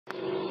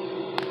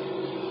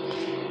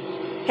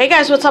Hey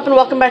guys, what's up and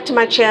welcome back to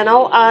my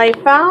channel. I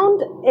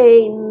found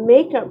a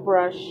makeup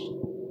brush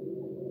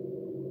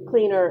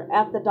cleaner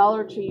at the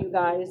Dollar Tree, you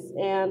guys,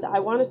 and I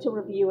wanted to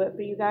review it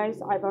for you guys.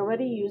 I've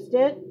already used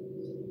it.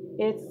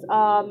 It's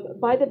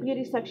by the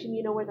beauty section,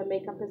 you know where the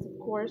makeup is, of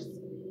course,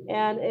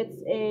 and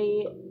it's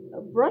a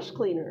brush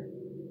cleaner.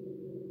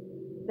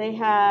 They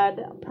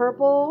had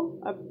purple,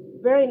 a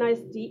very nice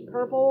deep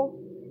purple.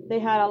 They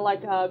had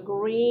like a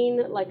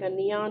green, like a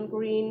neon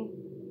green,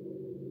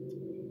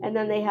 and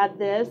then they had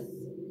this.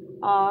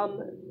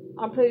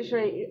 I'm pretty sure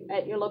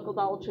at your local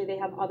Dollar Tree they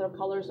have other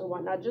colors and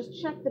whatnot.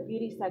 Just check the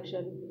beauty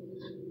section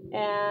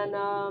and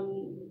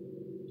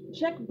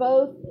check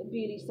both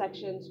beauty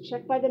sections.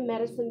 Check by the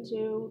medicine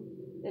too,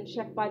 and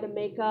check by the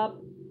makeup.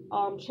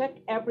 Check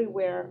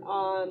everywhere.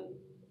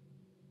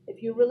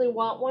 If you really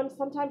want one,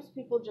 sometimes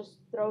people just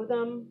throw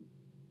them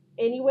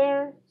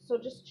anywhere, so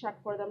just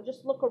check for them.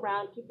 Just look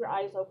around, keep your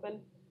eyes open.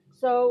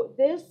 So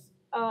this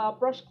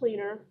brush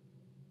cleaner,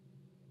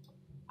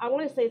 I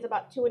want to say it's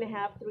about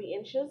 2.5, 3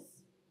 inches,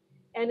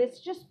 and it's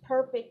just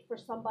perfect for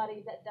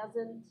somebody that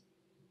doesn't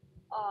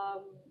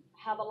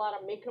have a lot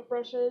of makeup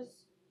brushes,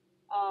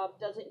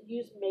 doesn't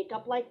use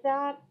makeup like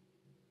that.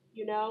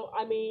 You know,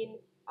 I mean,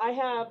 I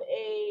have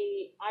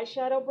a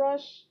eyeshadow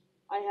brush.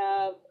 I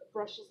have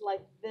brushes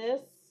like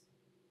this.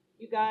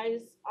 You guys,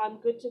 I'm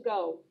good to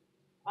go.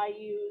 I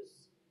use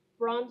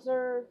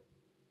bronzer,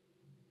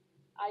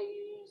 I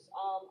use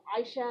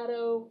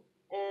eyeshadow,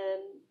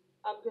 and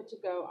I'm good to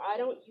go. I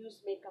don't use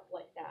makeup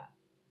like that.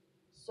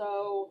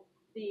 So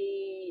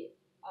the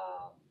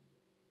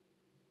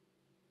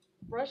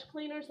brush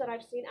cleaners that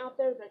I've seen out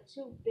there, they're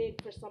too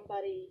big for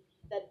somebody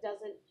that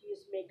doesn't use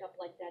makeup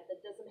like that,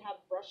 that doesn't have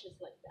brushes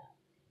like that.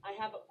 I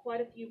have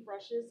quite a few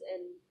brushes,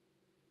 and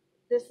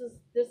this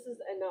is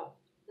enough.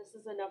 This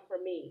is enough for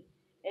me.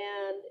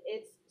 And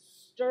it's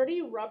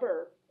sturdy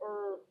rubber,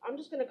 or I'm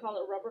just going to call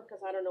it rubber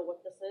because I don't know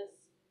what this is.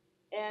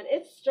 And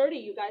it's sturdy,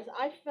 you guys.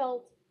 I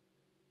felt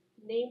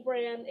name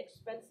brand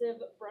expensive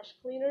brush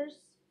cleaners,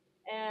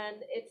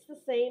 and it's the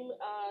same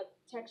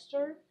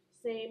texture,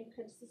 same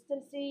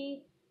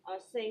consistency,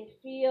 same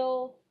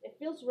feel. It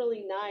feels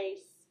really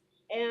nice.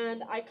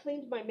 And I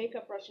cleaned my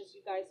makeup brushes,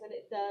 you guys, and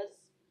it does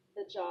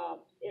the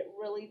job. It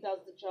really does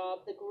the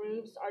job. The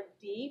grooves are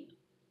deep.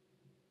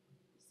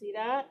 See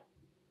that?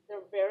 They're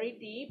very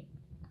deep.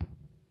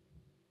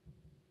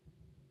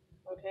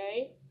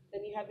 Okay,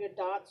 then you have your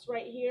dots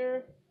right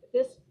here.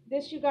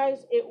 This, you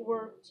guys, it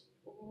worked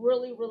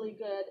really, really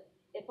good.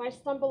 If I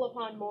stumble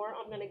upon more,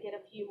 I'm going to get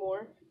a few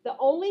more. The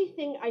only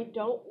thing I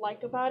don't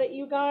like about it,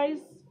 you guys,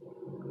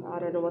 I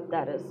don't know what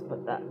that is,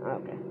 but that,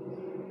 okay,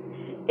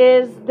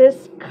 is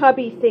this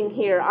cubby thing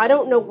here. I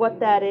don't know what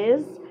that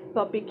is,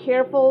 but be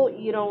careful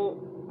you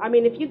don't, I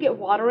mean, if you get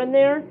water in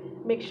there,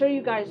 make sure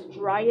you guys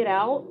dry it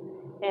out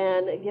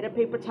and get a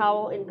paper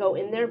towel and go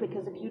in there,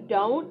 because if you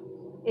don't,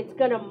 it's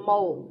going to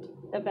mold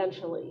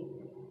eventually.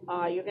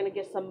 You're going to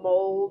get some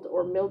mold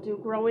or mildew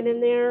growing in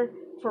there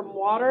from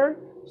water.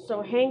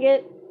 So hang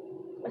it,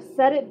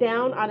 set it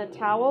down on a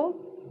towel.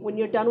 When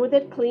you're done with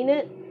it, clean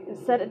it and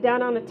set it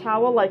down on a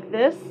towel like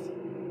this.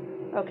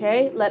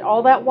 Okay, let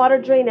all that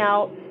water drain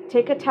out.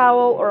 Take a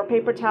towel or a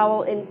paper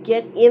towel and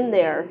get in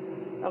there.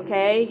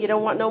 Okay, you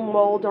don't want no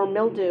mold or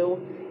mildew.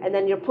 And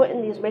then you're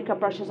putting these makeup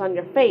brushes on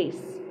your face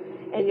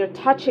and you're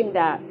touching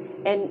that.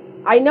 And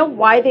I know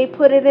why they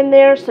put it in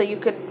there, so you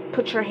could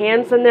put your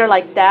hands in there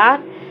like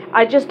that.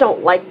 I just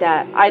don't like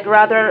that. I'd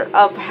rather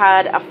have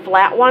had a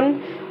flat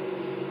one.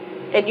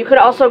 And you could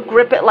also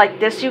grip it like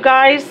this, you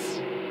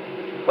guys.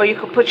 Or you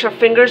could put your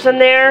fingers in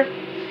there.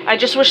 I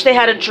just wish they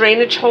had a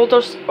drainage hole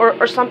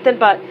or something,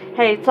 but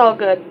hey, it's all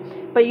good.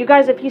 But you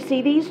guys, if you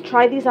see these,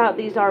 try these out.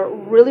 These are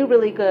really,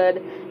 really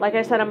good. Like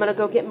I said, I'm going to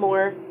go get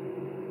more.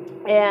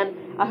 And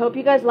I hope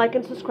you guys like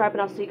and subscribe,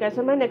 and I'll see you guys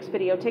in my next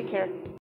video. Take care.